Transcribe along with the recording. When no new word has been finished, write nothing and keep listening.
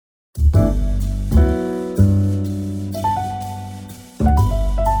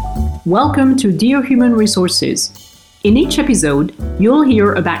Welcome to Dear Human Resources. In each episode, you'll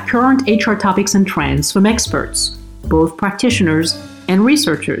hear about current HR topics and trends from experts, both practitioners and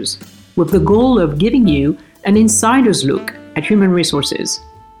researchers, with the goal of giving you an insider's look at human resources.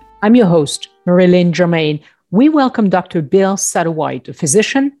 I'm your host, Marilyn Germain. We welcome Dr. Bill Satterwhite, a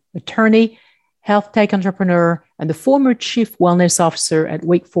physician, attorney, health tech entrepreneur, and the former chief wellness officer at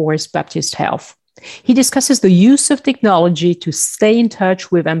Wake Forest Baptist Health. He discusses the use of technology to stay in touch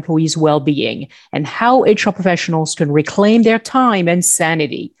with employees' well-being and how HR professionals can reclaim their time and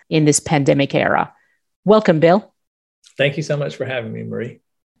sanity in this pandemic era. Welcome, Bill. Thank you so much for having me, Marie.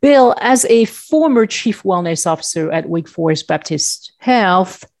 Bill, as a former chief wellness officer at Wake Forest Baptist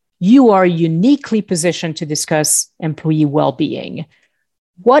Health, you are uniquely positioned to discuss employee well-being.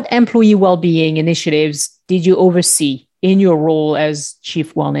 What employee well-being initiatives did you oversee in your role as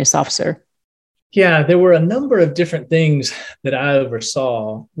chief wellness officer? Yeah, there were a number of different things that I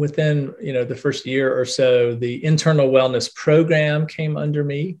oversaw within, the first year or so. The internal wellness program came under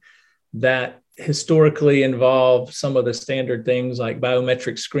me that historically involved some of the standard things like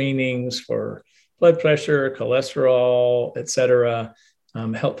biometric screenings for blood pressure, cholesterol, et cetera,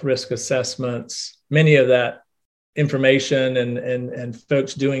 health risk assessments. Many of that information and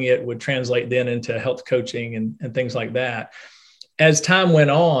folks doing it would translate then into health coaching and things like that. As time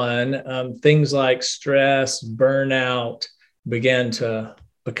went on, things like stress, burnout began to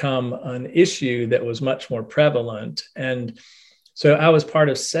become an issue that was much more prevalent. And so I was part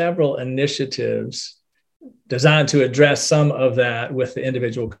of several initiatives designed to address some of that with the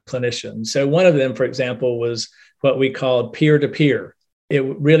individual clinicians. So one of them, for example, was what we called peer-to-peer. It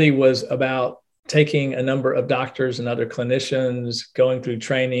really was about taking a number of doctors and other clinicians, going through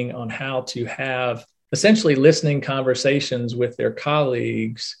training on how to have essentially listening conversations with their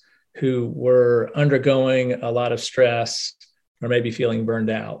colleagues who were undergoing a lot of stress or maybe feeling burned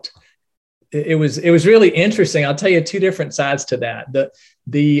out. It was really interesting. I'll tell you two different sides to that.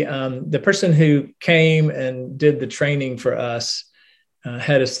 The person who came and did the training for us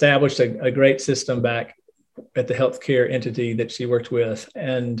had established a great system back at the healthcare entity that she worked with.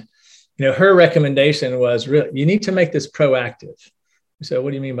 And her recommendation was, really, you need to make this proactive. So what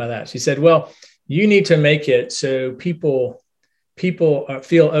do you mean by that? She said, well, you need to make it so people feel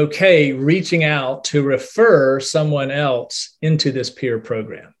okay reaching out to refer someone else into this peer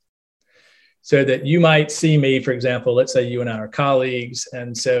program. So that you might see me, for example, let's say you and I are colleagues.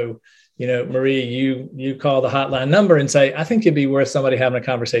 And so, Marie, you call the hotline number and say, I think it'd be worth somebody having a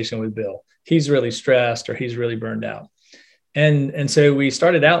conversation with Bill. He's really stressed or he's really burned out. And so we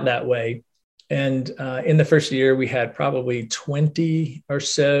started out that way. And in the first year, we had probably 20 or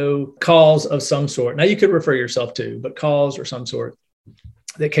so calls of some sort. Now, you could refer yourself to, but calls or some sort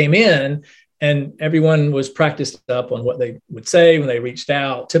that came in, and everyone was practiced up on what they would say when they reached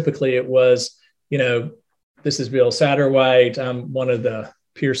out. Typically, it was, this is Bill Satterwhite. I'm one of the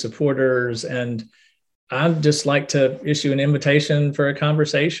peer supporters, and I'd just like to issue an invitation for a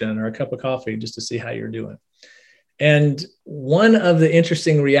conversation or a cup of coffee just to see how you're doing. And one of the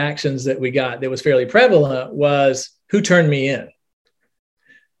interesting reactions that we got that was fairly prevalent was, who turned me in?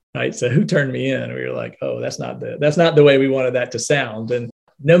 Right. So who turned me in? We were like, oh, that's not the way we wanted that to sound. And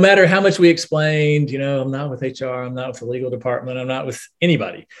no matter how much we explained, I'm not with HR, I'm not with the legal department, I'm not with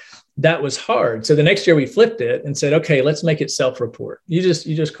anybody. That was hard. So the next year we flipped it and said, okay, let's make it self-report. You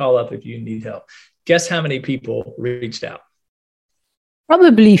just call up if you need help. Guess how many people reached out?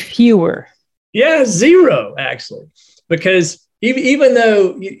 Probably fewer. Yeah, zero, actually, because even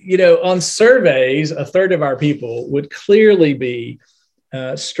though, on surveys, a third of our people would clearly be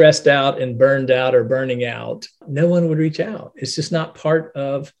stressed out and burned out or burning out, no one would reach out. It's just not part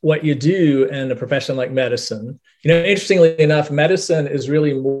of what you do in a profession like medicine. Interestingly enough, medicine is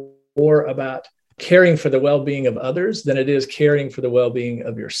really more about caring for the well-being of others than it is caring for the well-being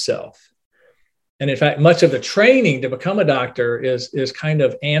of yourself. And in fact, much of the training to become a doctor is kind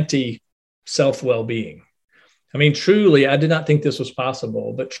of self-well-being. I mean, truly, I did not think this was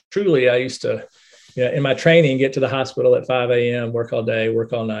possible, but truly, I used to, in my training, get to the hospital at 5 a.m., work all day,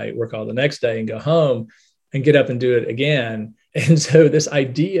 work all night, work all the next day, and go home and get up and do it again. And so this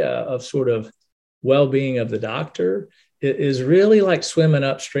idea of sort of well-being of the doctor is really like swimming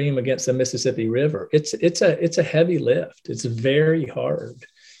upstream against the Mississippi River. It's a heavy lift. It's very hard.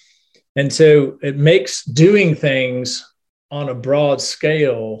 And so it makes doing things on a broad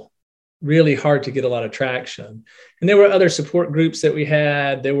scale really hard to get a lot of traction. And there were other support groups that we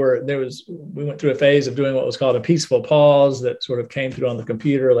had. We went through a phase of doing what was called a peaceful pause that sort of came through on the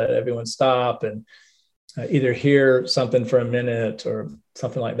computer, let everyone stop and either hear something for a minute or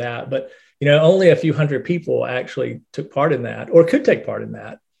something like that. But, only a few hundred people actually took part in that or could take part in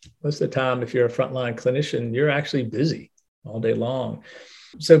that. most of the time, if you're a frontline clinician, you're actually busy all day long.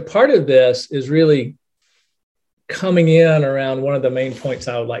 So part of this is really coming in around one of the main points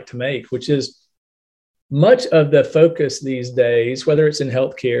I would like to make, which is much of the focus these days, whether it's in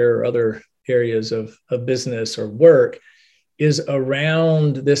healthcare or other areas of business or work, is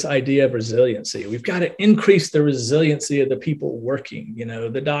around this idea of resiliency. We've got to increase the resiliency of the people working,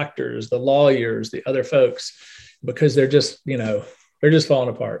 the doctors, the lawyers, the other folks, because they're just falling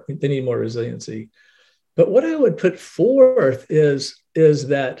apart. They need more resiliency. But what I would put forth is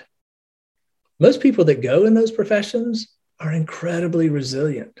that most people that go in those professions are incredibly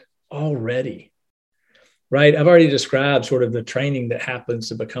resilient already, right? I've already described sort of the training that happens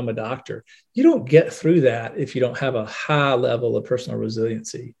to become a doctor. You don't get through that if you don't have a high level of personal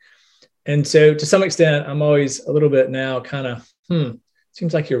resiliency. And so to some extent, I'm always a little bit now kind of,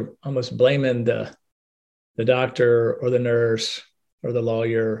 seems like you're almost blaming the doctor or the nurse or the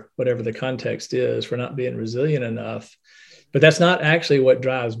lawyer, whatever the context is, for not being resilient enough. But that's not actually what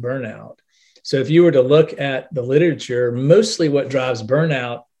drives burnout. So if you were to look at the literature, mostly what drives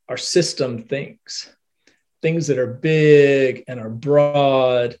burnout are system things that are big and are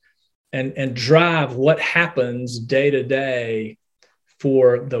broad and drive what happens day to day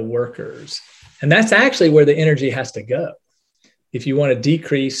for the workers. And that's actually where the energy has to go if you want to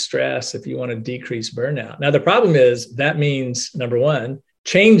decrease stress, if you want to decrease burnout. Now, the problem is that means, number one,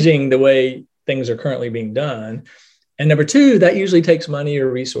 changing the way things are currently being done. And number two, that usually takes money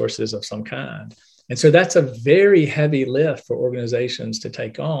or resources of some kind. And so that's a very heavy lift for organizations to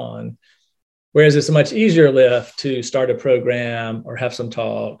take on, whereas it's a much easier lift to start a program or have some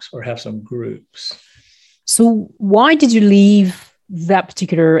talks or have some groups. So why did you leave that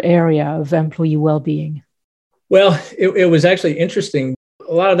particular area of employee well-being? Well, it was actually interesting.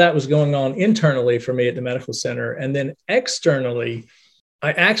 A lot of that was going on internally for me at the medical center. And then externally,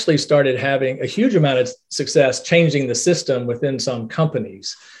 I actually started having a huge amount of success changing the system within some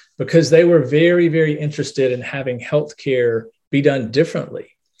companies because they were very, very interested in having healthcare be done differently.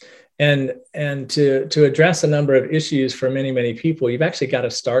 And to address a number of issues for many, many people, you've actually got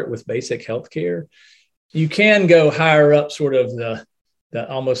to start with basic healthcare. You can go higher up, sort of the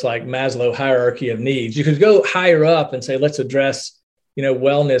almost like Maslow hierarchy of needs. You could go higher up and say, let's address,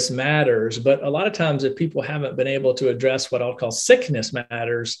 wellness matters. But a lot of times if people haven't been able to address what I'll call sickness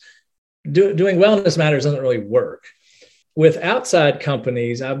matters, doing wellness matters doesn't really work. With outside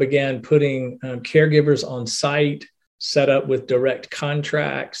companies, I began putting caregivers on site, set up with direct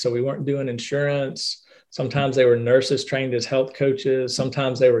contracts. So we weren't doing insurance. Sometimes they were nurses trained as health coaches.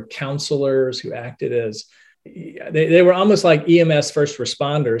 Sometimes they were counselors who acted as, they were almost like EMS first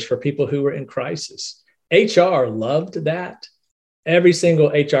responders for people who were in crisis. HR loved that. Every single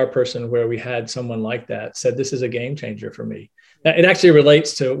HR person where we had someone like that said, this is a game changer for me. Now, it actually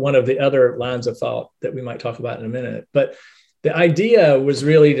relates to one of the other lines of thought that we might talk about in a minute. But the idea was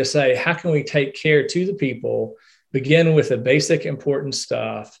really to say, how can we take care to the people, begin with the basic important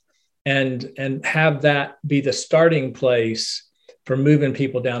stuff, and have that be the starting place for moving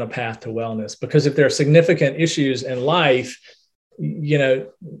people down a path to wellness. Because if there are significant issues in life,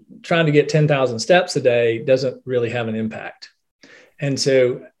 trying to get 10,000 steps a day doesn't really have an impact. And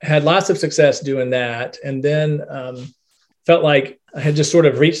so had lots of success doing that. And then felt like I had just sort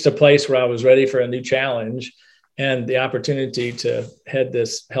of reached a place where I was ready for a new challenge, and the opportunity to head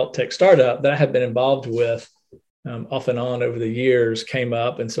this health tech startup that I had been involved with off and on over the years came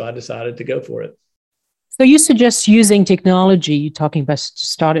up. And so I decided to go for it. So you suggest using technology, you're talking about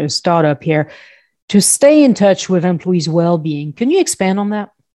startup here, to stay in touch with employees' well-being. Can you expand on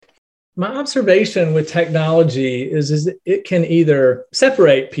that? My observation with technology is it can either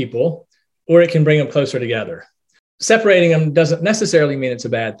separate people or it can bring them closer together. Separating them doesn't necessarily mean it's a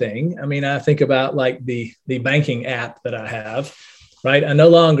bad thing. I mean, I think about like the banking app that I have, right? I no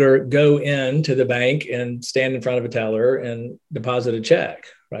longer go into the bank and stand in front of a teller and deposit a check,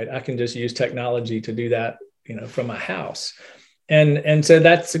 right? I can just use technology to do that, from my house. And so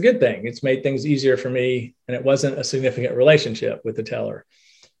that's a good thing. It's made things easier for me, and it wasn't a significant relationship with the teller.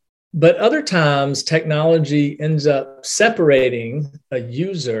 But other times, technology ends up separating a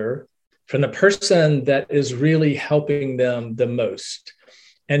user from the person that is really helping them the most.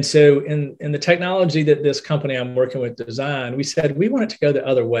 And so in the technology that this company I'm working with designed, we said we want it to go the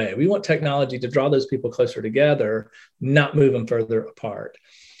other way. We want technology to draw those people closer together, not move them further apart.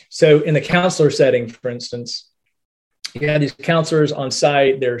 So in the counselor setting, for instance, you have these counselors on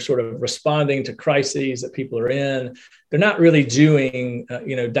site. They're sort of responding to crises that people are in. They're not really doing,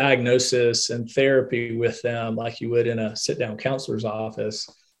 diagnosis and therapy with them like you would in a sit-down counselor's office.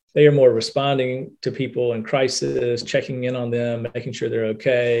 They are more responding to people in crisis, checking in on them, making sure they're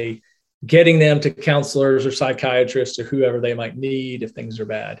okay, getting them to counselors or psychiatrists or whoever they might need if things are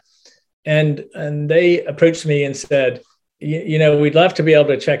bad. And they approached me and said, we'd love to be able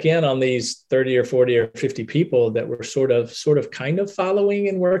to check in on these 30 or 40 or 50 people that we're sort of kind of following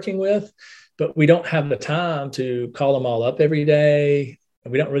and working with, but we don't have the time to call them all up every day.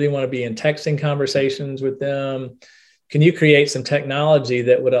 We don't really want to be in texting conversations with them. Can you create some technology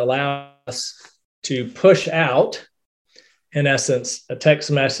that would allow us to push out, in essence, a text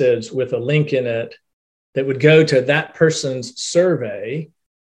message with a link in it that would go to that person's survey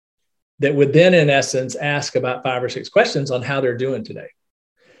that would then, in essence, ask about 5 or 6 questions on how they're doing today?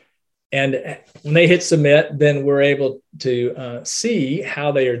 And when they hit submit, then we're able to see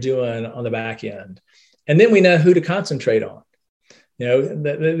how they are doing on the back end. And then we know who to concentrate on.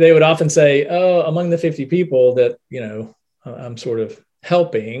 They would often say, oh, among the 50 people that, I'm sort of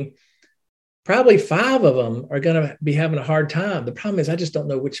helping, probably 5 of them are going to be having a hard time. The problem is I just don't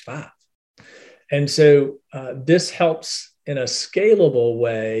know which 5. And so this helps in a scalable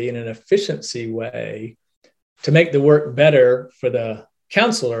way, in an efficiency way, to make the work better for the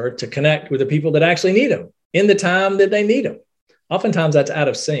counselor to connect with the people that actually need them in the time that they need them. Oftentimes that's out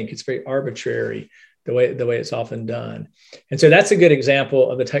of sync. It's very arbitrary the way it's often done. And so that's a good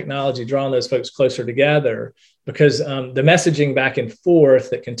example of the technology drawing those folks closer together, because the messaging back and forth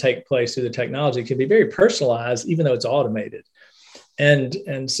that can take place through the technology can be very personalized, even though it's automated.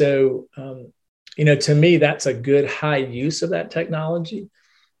 And so, to me, that's a good high use of that technology.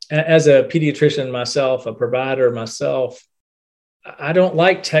 As a pediatrician myself, a provider myself, I don't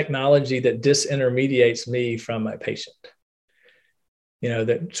like technology that disintermediates me from my patient.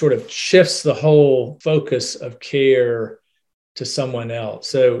 That sort of shifts the whole focus of care to someone else.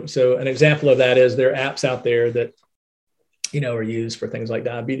 So an example of that is there are apps out there that, are used for things like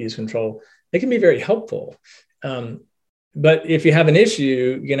diabetes control. They can be very helpful. But if you have an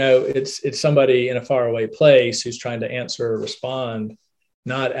issue, it's somebody in a faraway place who's trying to answer or respond,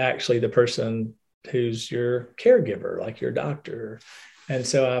 not actually the person who's your caregiver, like your doctor. And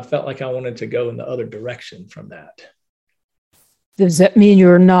so I felt like I wanted to go in the other direction from that. Does that mean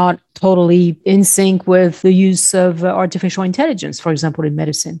you're not totally in sync with the use of artificial intelligence, for example, in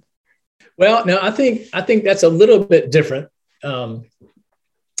medicine? Well, no, I think that's a little bit different,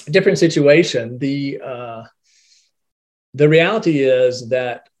 different situation. The reality is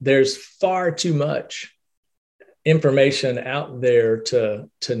that there's far too much information out there to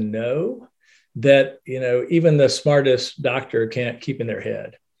know that, even the smartest doctor can't keep in their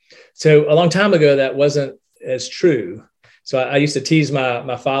head. So a long time ago, that wasn't as true. So I used to tease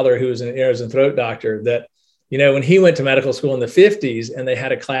my father, who was an ears and throat doctor, that, when he went to medical school in the 50s and they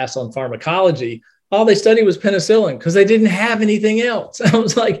had a class on pharmacology, all they studied was penicillin because they didn't have anything else. I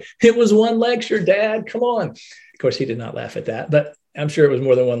was like, it was one lecture, Dad, come on. Of course, he did not laugh at that, but I'm sure it was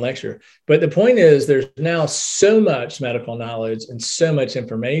more than one lecture. But the point is, there's now so much medical knowledge and so much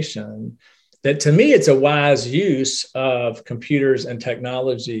information that, to me, it's a wise use of computers and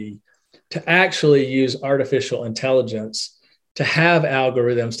technology to actually use artificial intelligence, to have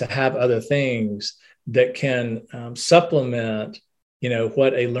algorithms, to have other things that can supplement,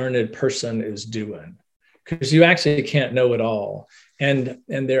 what a learned person is doing, because you actually can't know it all. And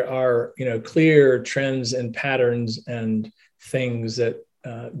there are, clear trends and patterns and things that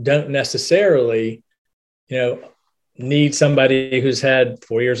don't necessarily, need somebody who's had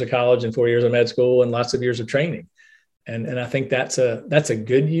 4 years of college and 4 years of med school and lots of years of training. And I think that's a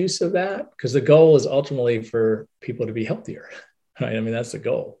good use of that, because the goal is ultimately for people to be healthier, right? I mean, that's the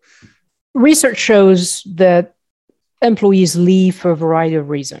goal. Research shows that employees leave for a variety of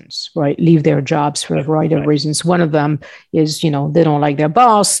reasons, right? Leave their jobs for a variety of reasons. One of them is, they don't like their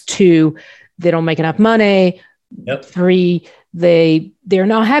boss. 2, they don't make enough money. Yep. 3, they're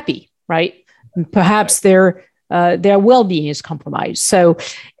not happy, right? Perhaps their well-being is compromised. So,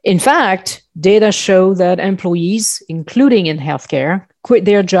 in fact, data show that employees, including in healthcare, quit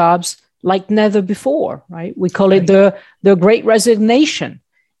their jobs like never before, right? We call it the Great Resignation.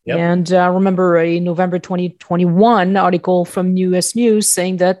 Yep. And I remember a November 2021 article from US News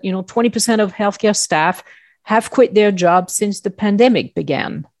saying that, 20% of healthcare staff have quit their jobs since the pandemic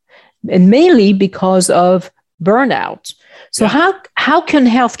began, and mainly because of burnout. So how can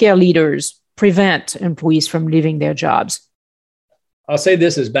healthcare leaders prevent employees from leaving their jobs? I'll say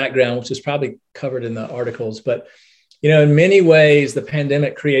this as background, which is probably covered in the articles, but, in many ways, the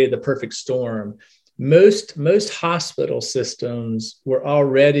pandemic created the perfect storm. Most hospital systems were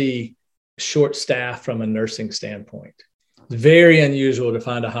already short-staffed from a nursing standpoint. It's very unusual to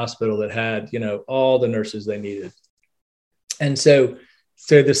find a hospital that had, all the nurses they needed. And so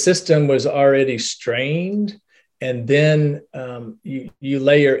So the system was already strained. And then you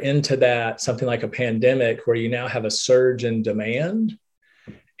layer into that something like a pandemic where you now have a surge in demand.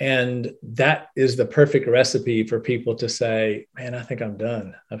 And that is the perfect recipe for people to say, man, I think I'm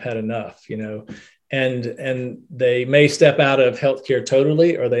done. I've had enough, and they may step out of healthcare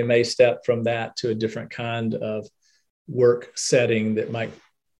totally, or they may step from that to a different kind of work setting that might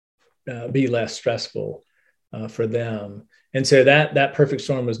be less stressful for them. And so that perfect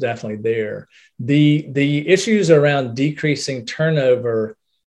storm was definitely there. The issues around decreasing turnover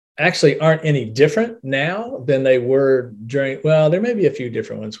actually aren't any different now than they were there may be a few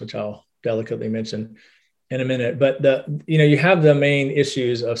different ones, which I'll delicately mention in a minute. But you have the main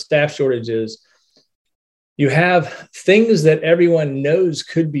issues of staff shortages. You have things that everyone knows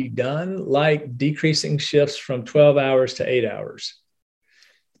could be done, like decreasing shifts from 12 hours to 8 hours.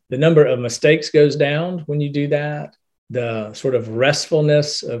 The number of mistakes goes down when you do that. The sort of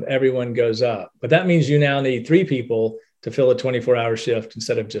restfulness of everyone goes up. But that means you now need 3 people to fill a 24-hour shift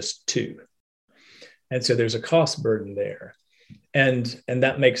instead of just 2. And so there's a cost burden there. And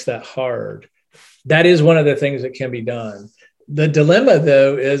that makes that hard. That is one of the things that can be done. The dilemma,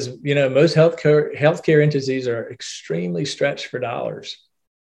 though, is, most healthcare entities are extremely stretched for dollars,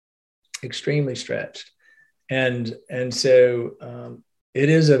 extremely stretched. And so it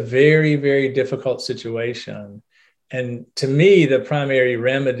is a very, very difficult situation. And to me, the primary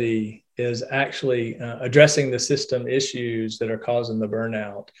remedy is actually addressing the system issues that are causing the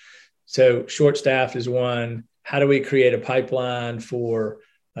burnout. So short staff is one. How do we create a pipeline for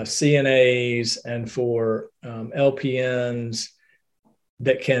CNAs and for LPNs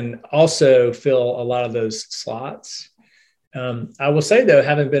that can also fill a lot of those slots? I will say, though,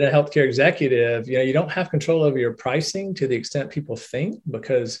 having been a healthcare executive, you don't have control over your pricing to the extent people think,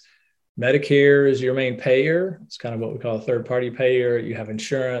 because Medicare is your main payer. It's kind of what we call a third-party payer. You have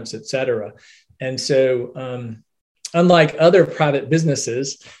insurance, et cetera. And so unlike other private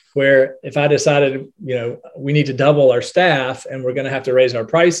businesses, where if I decided, we need to double our staff and we're going to have to raise our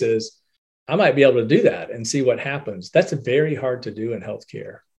prices, I might be able to do that and see what happens. That's very hard to do in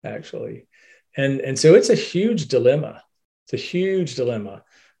healthcare, actually. And so it's a huge dilemma. It's a huge dilemma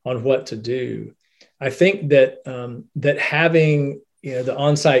on what to do. I think that that having the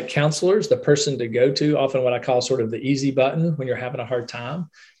on-site counselors, the person to go to, often what I call sort of the easy button when you're having a hard time,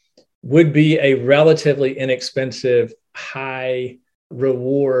 would be a relatively inexpensive, high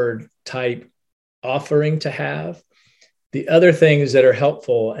reward type offering to have. The other things that are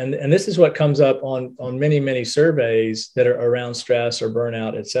helpful, and this is what comes up on many, many surveys that are around stress or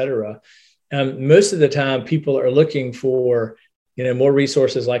burnout, et cetera. Most of the time, people are looking for more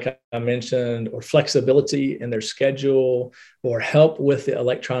resources, like I mentioned, or flexibility in their schedule, or help with the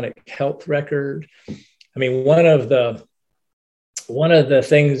electronic health record. I mean, one of the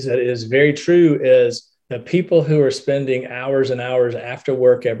things that is very true is that people who are spending hours and hours after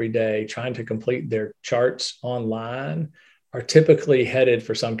work every day trying to complete their charts online are typically headed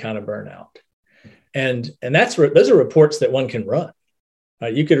for some kind of burnout. And those are reports that one can run.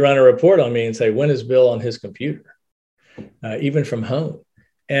 You could run a report on me and say, when is Bill on his computer? Even from home.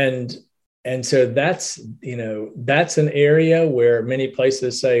 And so that's an area where many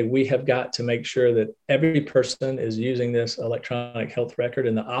places say we have got to make sure that every person is using this electronic health record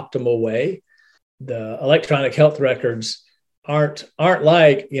in the optimal way. The electronic health records aren't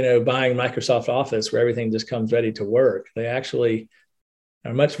like, buying Microsoft Office where everything just comes ready to work. They actually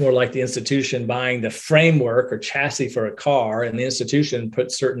are much more like the institution buying the framework or chassis for a car, and the institution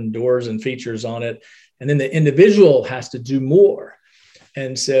puts certain doors and features on it. And then the individual has to do more.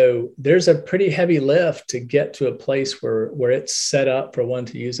 And so there's a pretty heavy lift to get to a place where it's set up for one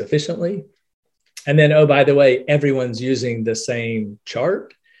to use efficiently. And then, oh, by the way, everyone's using the same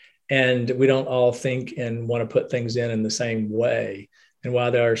chart, and we don't all think and want to put things in the same way. And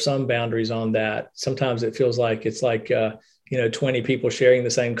while there are some boundaries on that, sometimes it feels like it's like, 20 people sharing the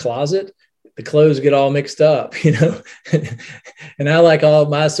same closet. The clothes get all mixed up, and I like all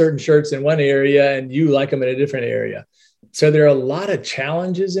my certain shirts in one area and you like them in a different area. So there are a lot of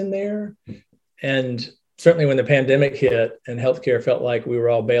challenges in there. And certainly when the pandemic hit and healthcare felt like we were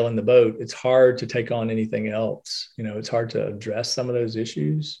all bailing the boat, it's hard to take on anything else. It's hard to address some of those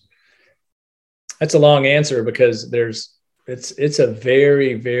issues. That's a long answer because it's a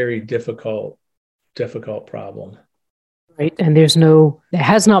very, very difficult problem. Right. And there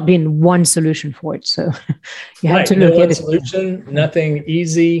has not been one solution for it. So you have to look at it. Solution, nothing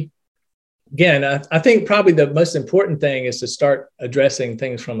easy. Again, I think probably the most important thing is to start addressing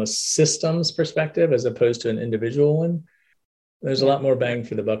things from a systems perspective as opposed to an individual one. There's a lot more bang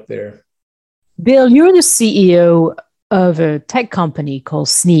for the buck there. Bill, you're the CEO of a tech company called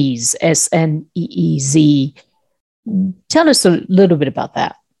Sneeze, Sneez. Tell us a little bit about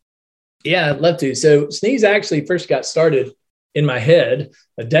that. Yeah, I'd love to. So Sneeze actually first got started in my head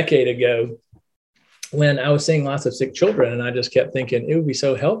a decade ago when I was seeing lots of sick children. And I just kept thinking it would be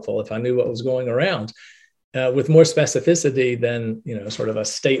so helpful if I knew what was going around with more specificity than, sort of a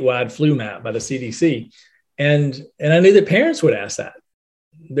statewide flu map by the CDC. And I knew that parents would ask that.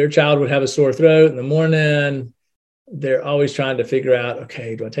 Their child would have a sore throat in the morning. They're always trying to figure out,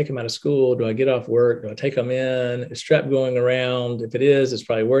 okay, do I take them out of school? Do I get off work? Do I take them in? Is strep going around? If it is, it's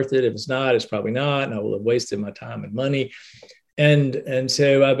probably worth it. If it's not, it's probably not. And I will have wasted my time and money. And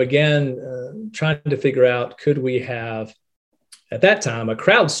so I began trying to figure out, could we have, at that time, a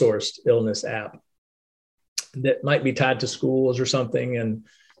crowdsourced illness app that might be tied to schools or something and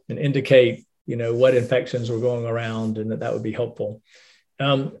indicate, what infections were going around, and that would be helpful.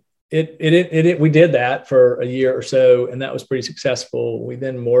 We did that for a year or so, and that was pretty successful. We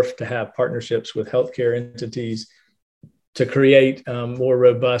then morphed to have partnerships with healthcare entities to create more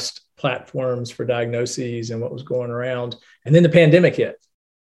robust platforms for diagnoses and what was going around. And then the pandemic hit.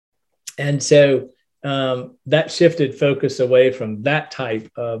 And so that shifted focus away from that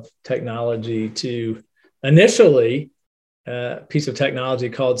type of technology to initially a piece of technology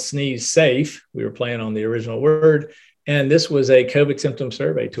called Sneeze Safe. We were playing on the original word. And this was a COVID symptom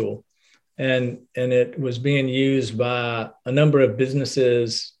survey tool. And it was being used by a number of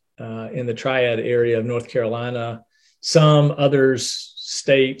businesses in the Triad area of North Carolina. Some others,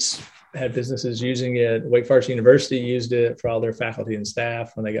 states had businesses using it. Wake Forest University used it for all their faculty and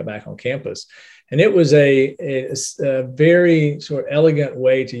staff when they got back on campus. And it was a very sort of elegant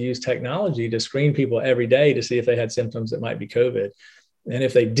way to use technology to screen people every day to see if they had symptoms that might be COVID. And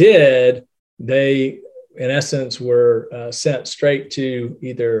if they did, they, in essence, were sent straight to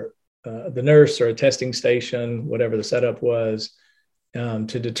either the nurse or a testing station, whatever the setup was,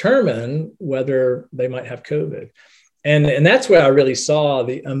 to determine whether they might have COVID. And that's where I really saw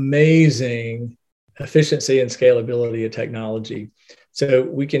the amazing efficiency and scalability of technology. So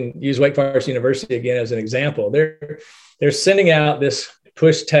we can use Wake Forest University again as an example. They're sending out this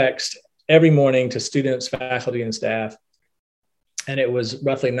push text every morning to students, faculty, and staff. And it was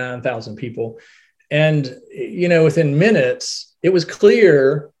roughly 9,000 people. And, within minutes, it was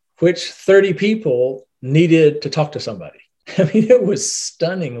clear which 30 people needed to talk to somebody. I mean, it was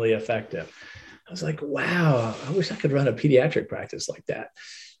stunningly effective. I was like, wow, I wish I could run a pediatric practice like that.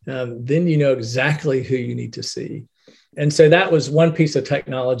 Then you know exactly who you need to see. And so that was one piece of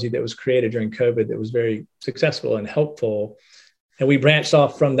technology that was created during COVID that was very successful and helpful. And we branched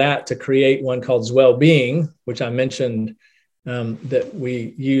off from that to create one called Zwellbeing, which I mentioned that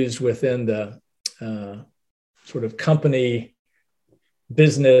we used within the sort of company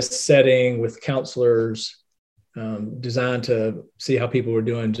business setting with counselors, designed to see how people were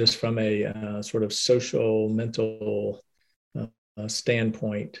doing just from a sort of social, mental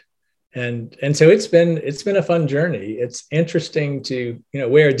standpoint. And so it's been a fun journey. It's interesting to,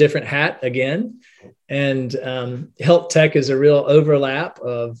 wear a different hat again. And health tech is a real overlap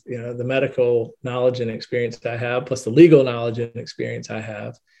of, the medical knowledge and experience that I have, plus the legal knowledge and experience I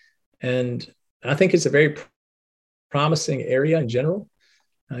have. And I think it's a very promising area in general.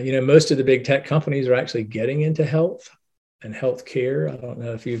 Most of the big tech companies are actually getting into health and healthcare. I don't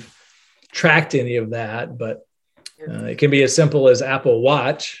know if you've tracked any of that, but it can be as simple as Apple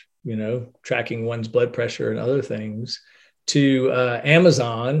Watch, tracking one's blood pressure and other things, to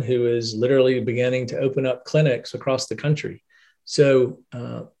Amazon, who is literally beginning to open up clinics across the country. So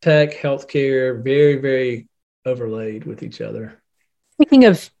tech, healthcare, very, very overlaid with each other. Speaking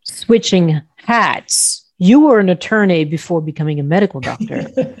of switching hats, you were an attorney before becoming a medical doctor.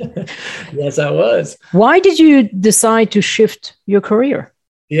 Yes, I was. Why did you decide to shift your career?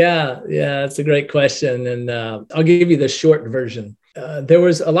 Yeah, it's a great question. And I'll give you the short version. There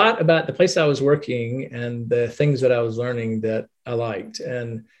was a lot about the place I was working and the things that I was learning that I liked.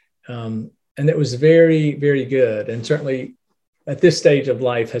 And it was very, very good. And certainly at this stage of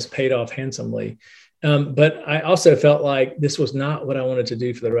life has paid off handsomely. But I also felt like this was not what I wanted to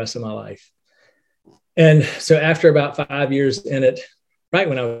do for the rest of my life. And so after about 5 years in it, right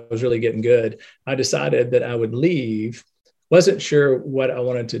when I was really getting good, I decided that I would leave. Wasn't sure what I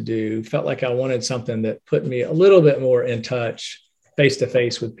wanted to do. Felt like I wanted something that put me a little bit more in touch, face to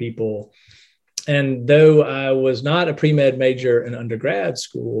face with people. And though I was not a pre-med major in undergrad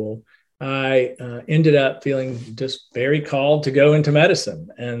school, I ended up feeling just very called to go into medicine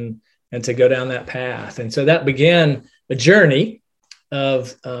and to go down that path. And so that began a journey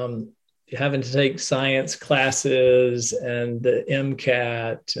of having to take science classes and the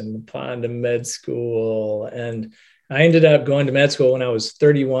MCAT and applying to med school. And I ended up going to med school when I was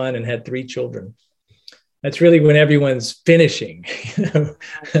 31 and had 3 children. That's really when everyone's finishing,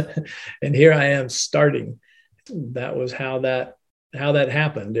 and here I am starting. That was how that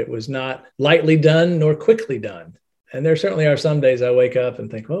happened. It was not lightly done nor quickly done. And there certainly are some days I wake up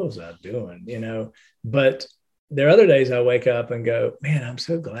and think, what was I doing? But there are other days I wake up and go, man, I'm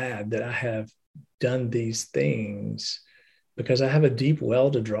so glad that I have done these things because I have a deep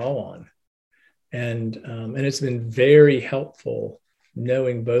well to draw on. And it's been very helpful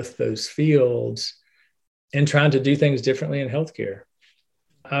knowing both those fields and trying to do things differently in healthcare.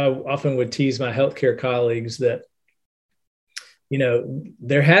 I often would tease my healthcare colleagues that,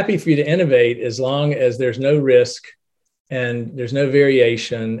 they're happy for you to innovate as long as there's no risk and there's no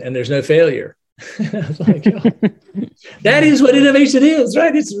variation and there's no failure. I was like, oh, that is what innovation is,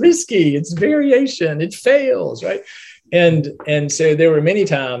 right? It's risky, it's variation, it fails, right? And so there were many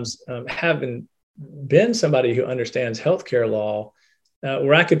times, having been somebody who understands healthcare law,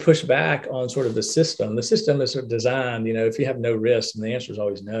 where I could push back on sort of the system. The system is sort of designed, if you have no risk, and the answer is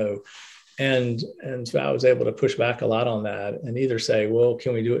always no. And so I was able to push back a lot on that and either say, well,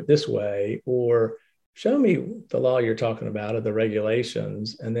 can we do it this way? Or show me the law you're talking about or the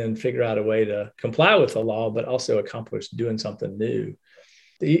regulations, and then figure out a way to comply with the law, but also accomplish doing something new.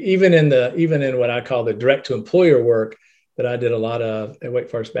 Even in what I call the direct to employer work that I did a lot of at Wake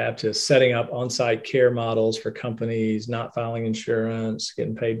Forest Baptist, setting up on-site care models for companies, not filing insurance,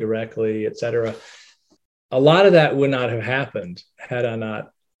 getting paid directly, et cetera. A lot of that would not have happened had I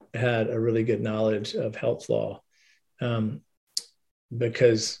not had a really good knowledge of health law,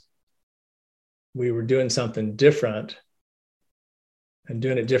 because we were doing something different and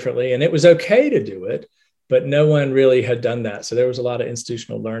doing it differently. And it was okay to do it, but no one really had done that. So there was a lot of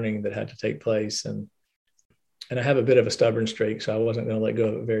institutional learning that had to take place. And I have a bit of a stubborn streak, so I wasn't going to let go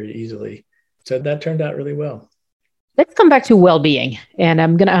of it very easily. So that turned out really well. Let's come back to well-being. And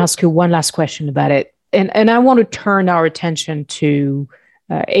I'm going to ask you one last question about it. And I want to turn our attention to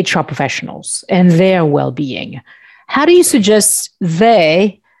HR professionals and their well-being. How do you suggest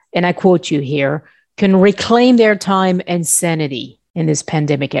they, and I quote you here, can reclaim their time and sanity in this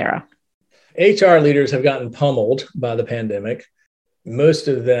pandemic era? HR leaders have gotten pummeled by the pandemic. Most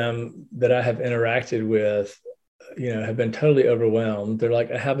of them that I have interacted with, have been totally overwhelmed. They're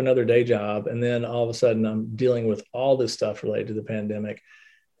like, I have another day job. And then all of a sudden I'm dealing with all this stuff related to the pandemic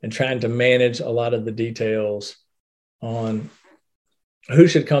and trying to manage a lot of the details on who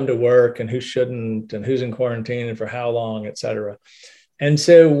should come to work and who shouldn't, and who's in quarantine and for how long, et cetera. And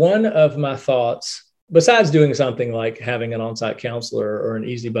so one of my thoughts, besides doing something like having an on-site counselor or an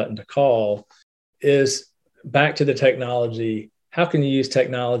easy button to call, is back to the technology. How can you use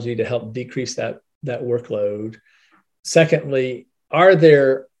technology to help decrease that workload? Secondly, are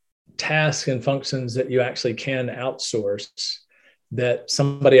there tasks and functions that you actually can outsource that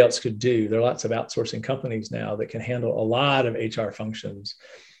somebody else could do? There are lots of outsourcing companies now that can handle a lot of HR functions.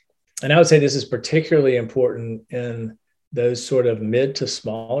 And I would say this is particularly important in those sort of mid to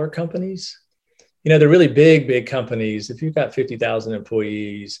smaller companies. The really big companies, if you've got 50,000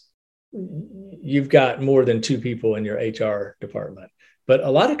 employees, you've got more than 2 people in your HR department. But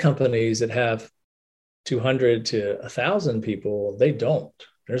a lot of companies that have 200 to 1,000 people, they don't.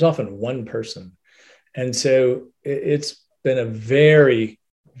 There's often one person. And so it's been a very,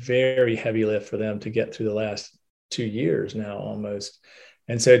 very heavy lift for them to get through the last 2 years now almost.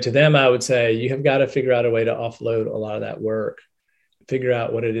 And so to them, I would say you have got to figure out a way to offload a lot of that work, figure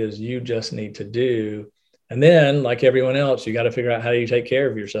out what it is you just need to do. And then, like everyone else, you got to figure out how you take care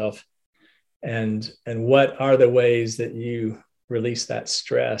of yourself and what are the ways that you release that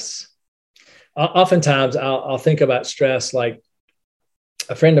stress. Oftentimes I'll think about stress like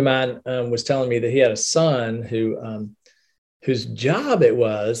a friend of mine was telling me that he had a son whose job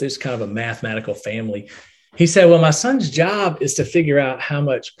it's kind of a mathematical family. He said, well, my son's job is to figure out how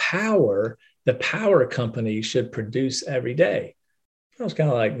much power the power company should produce every day. I was kind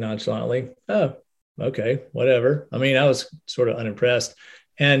of like nonchalantly, oh, okay, whatever. I mean, I was sort of unimpressed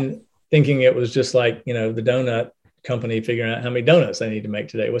and thinking it was just like, the donut company figuring out how many donuts they need to make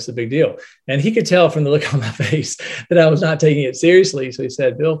today. What's the big deal? And he could tell from the look on my face that I was not taking it seriously. So he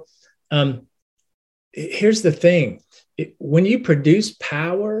said, Bill, here's the thing. When you produce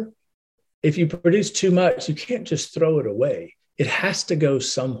power, if you produce too much, you can't just throw it away. It has to go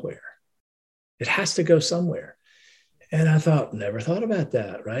somewhere. It has to go somewhere. And I thought, never thought about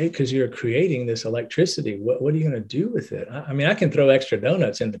that, right? Because you're creating this electricity. What are you going to do with it? I mean, I can throw extra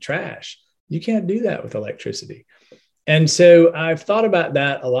donuts in the trash. You can't do that with electricity. And so I've thought about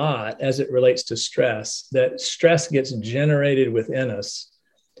that a lot as it relates to stress, that stress gets generated within us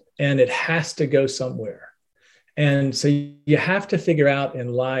and it has to go somewhere. And so you have to figure out in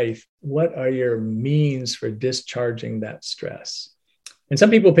life, what are your means for discharging that stress? And some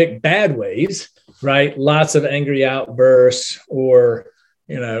people pick bad ways, right? Lots of angry outbursts, or,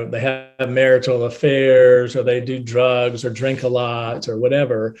 they have marital affairs, or they do drugs or drink a lot or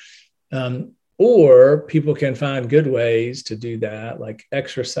whatever. Or people can find good ways to do that, like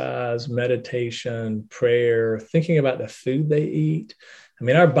exercise, meditation, prayer, thinking about the food they eat. I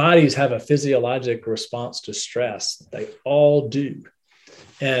mean, our bodies have a physiologic response to stress. They all do.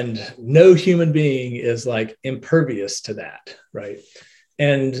 And no human being is like impervious to that, right?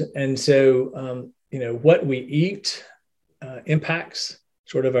 And so, what we eat impacts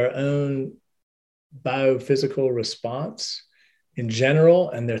sort of our own biophysical response in general.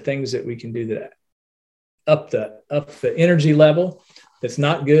 And there are things that we can do that up the energy level. That's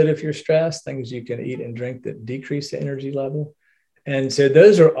not good if you're stressed. Things you can eat and drink that decrease the energy level. And so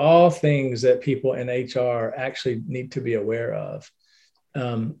those are all things that people in HR actually need to be aware of,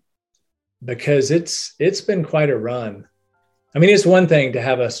 because it's been quite a run. I mean, it's one thing to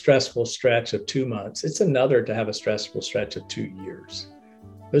have a stressful stretch of 2 months. It's another to have a stressful stretch of 2 years.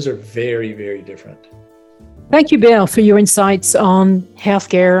 Those are very, very different. Thank you, Bill, for your insights on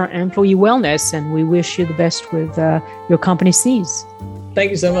healthcare and employee wellness, and we wish you the best with your company Sneeze. Thank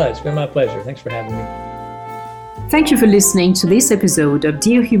you so much. It's been my pleasure. Thanks for having me. Thank you for listening to this episode of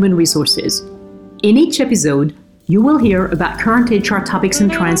Dear Human Resources. In each episode, you will hear about current HR topics and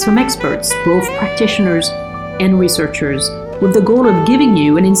trends from experts, both practitioners and researchers, with the goal of giving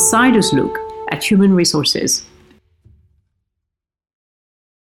you an insider's look at human resources.